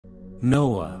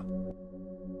Noah.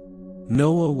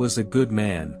 Noah was a good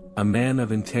man, a man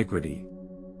of integrity.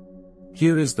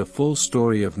 Here is the full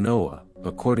story of Noah,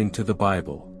 according to the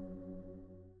Bible.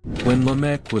 When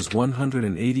Lamech was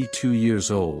 182 years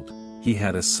old, he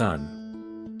had a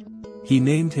son. He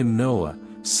named him Noah,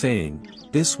 saying,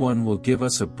 "This one will give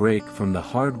us a break from the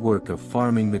hard work of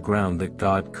farming the ground that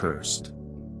God cursed."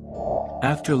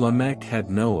 After Lamech had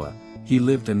Noah, he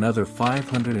lived another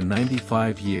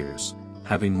 595 years,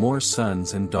 having more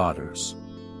sons and daughters.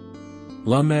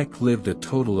 Lamech lived a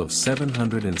total of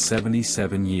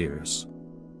 777 years.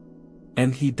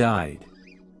 And he died.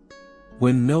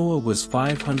 When Noah was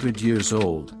 500 years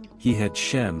old, he had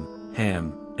Shem,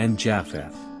 Ham, and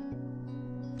Japheth.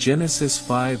 Genesis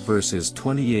 5 verses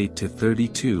 28 to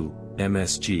 32,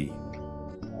 MSG.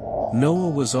 Noah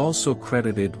was also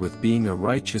credited with being a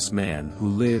righteous man who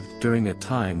lived during a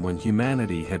time when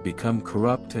humanity had become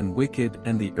corrupt and wicked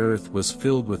and the earth was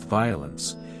filled with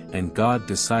violence, and God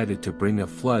decided to bring a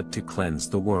flood to cleanse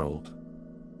the world.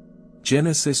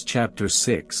 Genesis chapter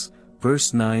 6,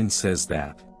 verse 9 says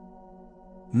that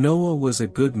Noah was a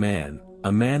good man,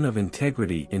 a man of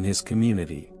integrity in his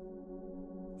community.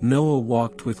 Noah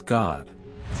walked with God.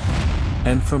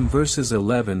 And from verses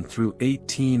 11 through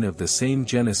 18 of the same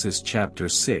Genesis chapter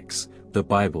 6, the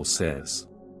Bible says,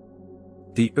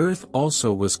 "The earth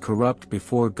also was corrupt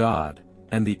before God,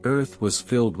 and the earth was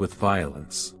filled with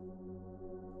violence.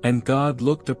 And God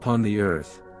looked upon the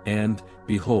earth, and,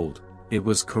 behold, it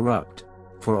was corrupt,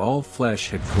 for all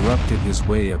flesh had corrupted his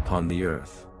way upon the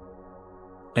earth.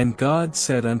 And God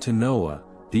said unto Noah,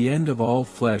 The end of all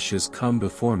flesh is come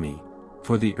before me,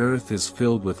 for the earth is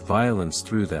filled with violence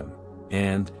through them,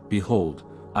 and, behold,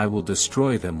 I will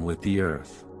destroy them with the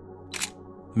earth.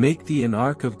 Make thee an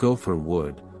ark of gopher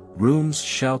wood, rooms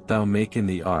shalt thou make in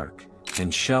the ark,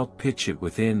 and shalt pitch it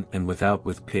within and without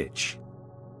with pitch.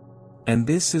 And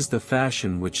this is the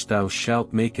fashion which thou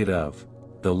shalt make it of,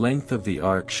 the length of the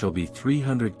ark shall be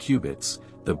 300 cubits,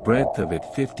 the breadth of it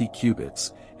 50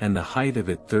 cubits, and the height of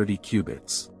it 30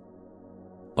 cubits.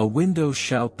 A window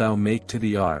shalt thou make to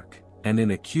the ark, and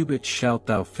in a cubit shalt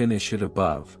thou finish it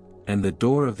above, and the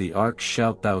door of the ark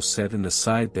shalt thou set in the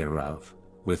side thereof,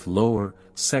 with lower,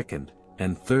 second,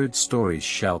 and third stories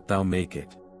shalt thou make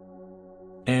it.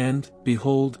 And,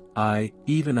 behold, I,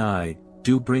 even I,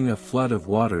 do bring a flood of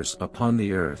waters upon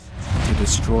the earth, to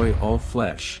destroy all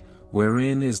flesh,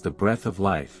 wherein is the breath of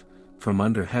life, from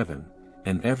under heaven,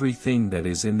 and everything that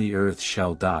is in the earth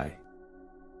shall die.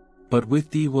 But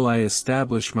with thee will I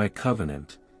establish my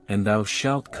covenant, and thou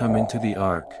shalt come into the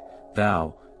ark,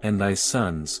 thou, and thy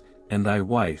sons, and thy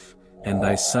wife, and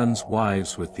thy sons'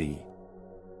 wives with thee."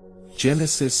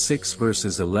 Genesis 6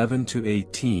 verses 11 to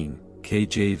 18,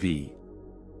 KJV.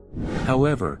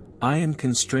 However, I am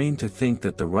constrained to think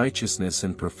that the righteousness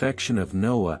and perfection of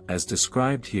Noah as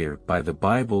described here by the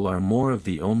Bible are more of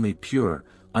the only pure,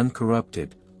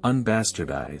 uncorrupted,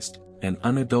 unbastardized, and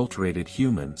unadulterated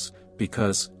humans,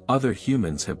 because other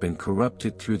humans have been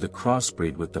corrupted through the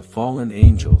crossbreed with the fallen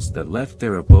angels that left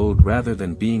their abode rather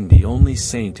than being the only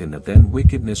saint in a then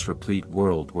wickedness-replete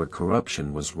world where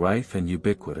corruption was rife and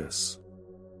ubiquitous.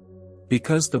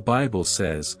 Because the Bible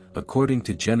says, according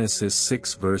to Genesis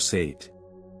 6 verse 8,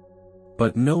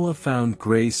 "But Noah found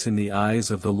grace in the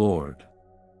eyes of the Lord."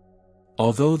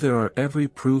 Although there are every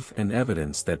proof and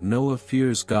evidence that Noah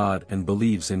fears God and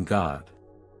believes in God,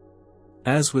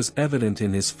 as was evident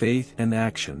in his faith and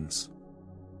actions.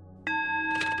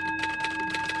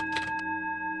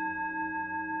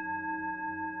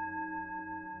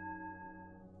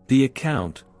 The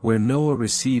account, where Noah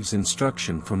receives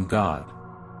instruction from God.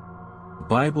 The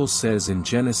Bible says in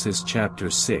Genesis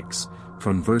chapter 6,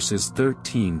 from verses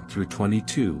 13 through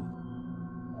 22,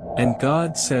 "And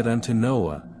God said unto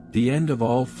Noah, The end of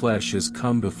all flesh is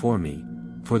come before me,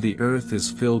 for the earth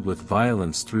is filled with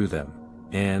violence through them,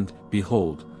 and,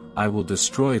 behold, I will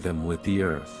destroy them with the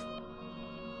earth.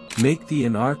 Make thee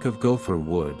an ark of gopher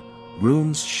wood,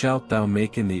 rooms shalt thou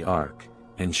make in the ark,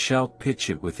 and shalt pitch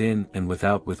it within and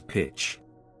without with pitch.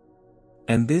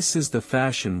 And this is the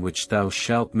fashion which thou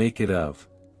shalt make it of,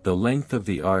 the length of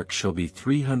the ark shall be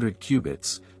 300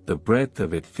 cubits, the breadth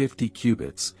of it 50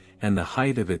 cubits, and the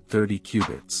height of it 30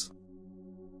 cubits.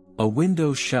 A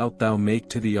window shalt thou make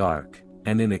to the ark,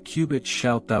 and in a cubit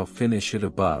shalt thou finish it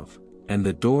above, and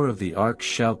the door of the ark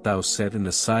shalt thou set in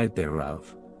the side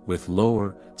thereof, with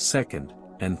lower, second,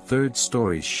 and third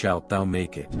stories shalt thou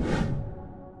make it.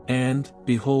 And,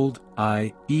 behold,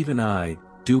 I, even I,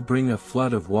 do bring a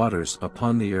flood of waters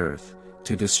upon the earth,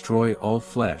 to destroy all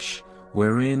flesh,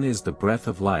 wherein is the breath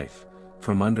of life,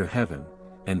 from under heaven,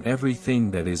 and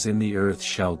everything that is in the earth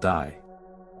shall die.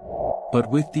 But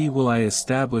with thee will I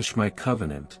establish my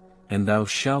covenant, and thou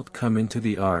shalt come into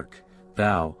the ark,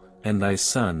 thou, and thy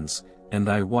sons, and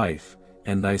thy wife,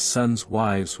 and thy sons'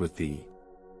 wives with thee.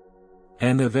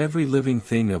 And of every living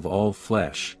thing of all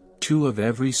flesh, 2 of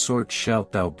every sort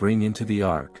shalt thou bring into the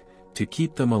ark, to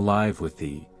keep them alive with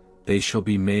thee, they shall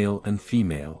be male and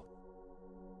female.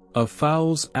 Of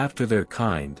fowls after their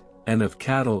kind, and of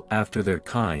cattle after their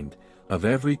kind, of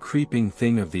every creeping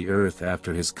thing of the earth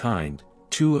after his kind,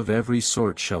 2 of every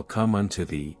sort shall come unto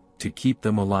thee, to keep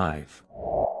them alive.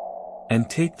 And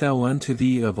take thou unto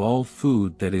thee of all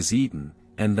food that is eaten,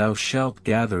 and thou shalt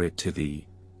gather it to thee,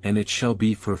 and it shall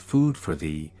be for food for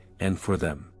thee, and for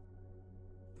them.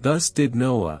 Thus did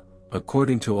Noah,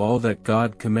 according to all that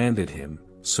God commanded him,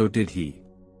 so did he.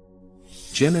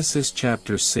 Genesis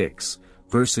chapter 6,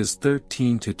 verses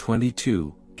 13 to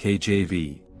 22,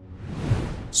 KJV.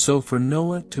 So for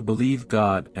Noah to believe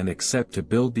God and accept to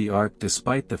build the ark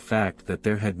despite the fact that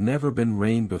there had never been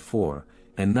rain before,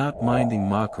 and not minding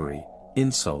mockery,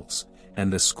 insults,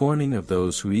 and the scorning of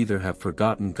those who either have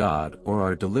forgotten God or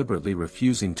are deliberately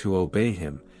refusing to obey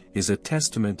him, is a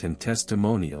testament and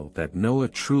testimonial that Noah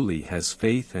truly has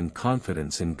faith and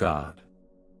confidence in God.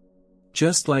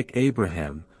 Just like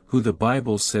Abraham, who the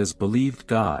Bible says believed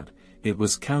God, it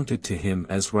was counted to him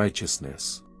as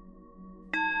righteousness.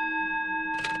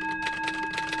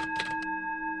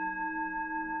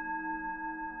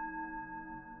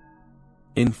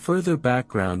 In further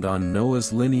background on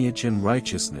Noah's lineage and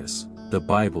righteousness, the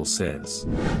Bible says,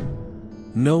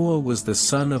 Noah was the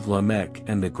son of Lamech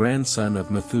and the grandson of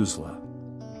Methuselah.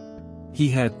 He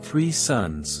had 3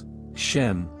 sons,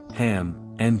 Shem,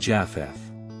 Ham, and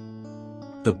Japheth.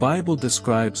 The Bible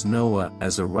describes Noah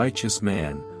as a righteous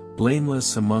man,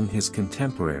 blameless among his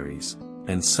contemporaries,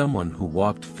 and someone who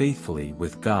walked faithfully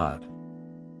with God.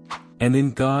 And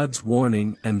in God's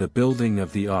warning and the building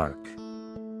of the ark,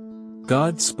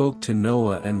 God spoke to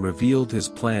Noah and revealed his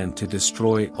plan to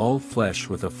destroy all flesh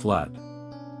with a flood.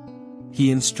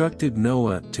 He instructed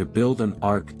Noah to build an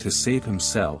ark to save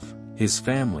himself, his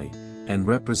family, and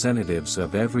representatives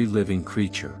of every living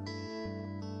creature.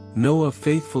 Noah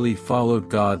faithfully followed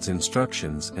God's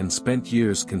instructions and spent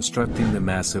years constructing the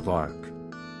massive ark.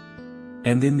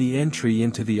 And in the entry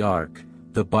into the ark,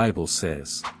 the Bible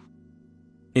says,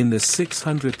 in the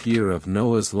 600th year of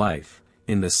Noah's life,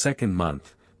 in the 2nd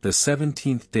month, the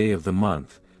 17th day of the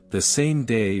month, the same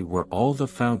day were all the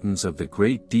fountains of the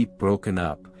great deep broken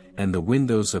up, and the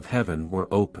windows of heaven were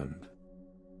opened.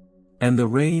 And the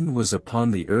rain was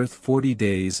upon the earth 40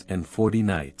 days and 40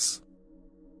 nights.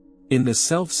 In the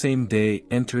selfsame day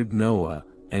entered Noah,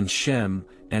 and Shem,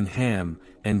 and Ham,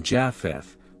 and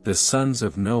Japheth, the sons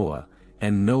of Noah,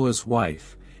 and Noah's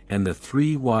wife, and the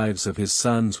 3 wives of his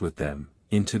sons with them,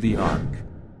 into the ark.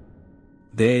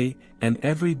 They, and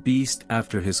every beast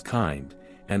after his kind,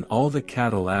 and all the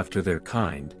cattle after their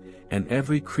kind, and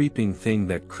every creeping thing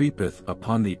that creepeth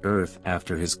upon the earth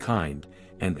after his kind,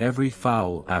 and every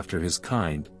fowl after his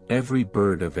kind, every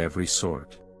bird of every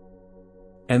sort.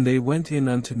 And they went in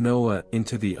unto Noah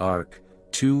into the ark,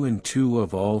 2 and 2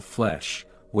 of all flesh,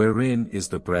 wherein is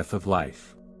the breath of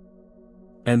life.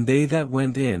 And they that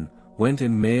went in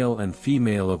male and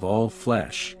female of all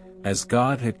flesh, as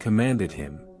God had commanded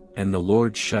him, and the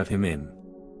Lord shut him in.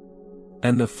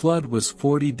 And the flood was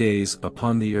 40 days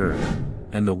upon the earth,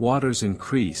 and the waters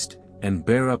increased, and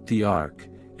bare up the ark,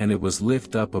 and it was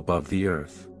lift up above the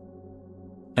earth.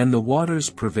 And the waters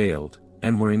prevailed,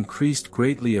 and were increased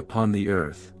greatly upon the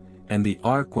earth, and the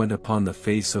ark went upon the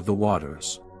face of the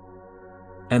waters.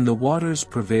 And the waters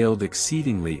prevailed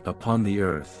exceedingly upon the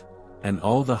earth, and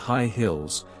all the high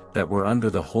hills, that were under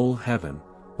the whole heaven,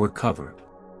 were covered.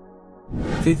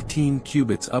 15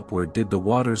 cubits upward did the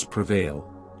waters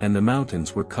prevail, and the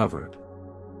mountains were covered.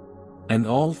 And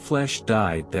all flesh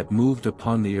died that moved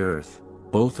upon the earth,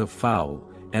 both of fowl,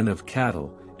 and of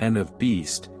cattle, and of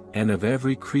beast, and of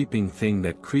every creeping thing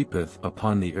that creepeth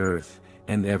upon the earth,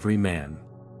 and every man.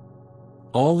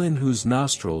 All in whose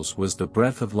nostrils was the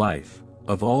breath of life,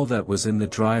 of all that was in the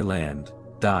dry land,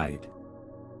 died.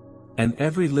 And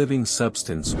every living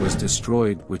substance was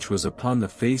destroyed which was upon the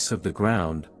face of the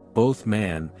ground, both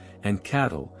man, and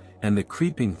cattle, and the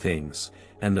creeping things,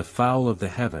 and the fowl of the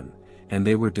heaven, and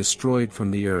they were destroyed from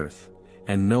the earth,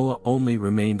 and Noah only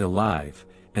remained alive,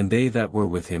 and they that were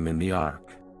with him in the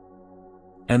ark.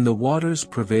 And the waters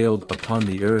prevailed upon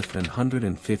the earth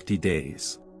 150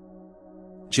 days.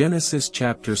 Genesis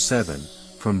chapter 7,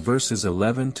 from verses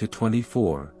 11 to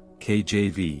 24,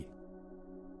 KJV.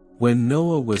 When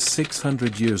Noah was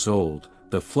 600 years old,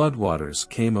 the floodwaters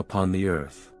came upon the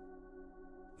earth.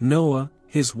 Noah,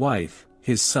 his wife,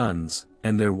 his sons,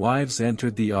 and their wives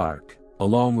entered the ark,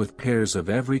 along with pairs of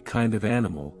every kind of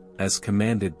animal, as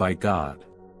commanded by God.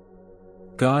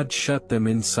 God shut them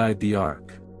inside the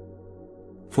ark.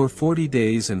 For 40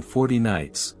 days and 40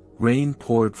 nights, rain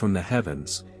poured from the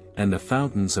heavens, and the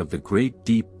fountains of the great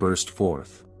deep burst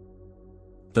forth.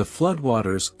 The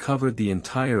floodwaters covered the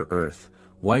entire earth,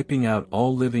 wiping out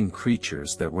all living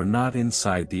creatures that were not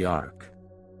inside the ark.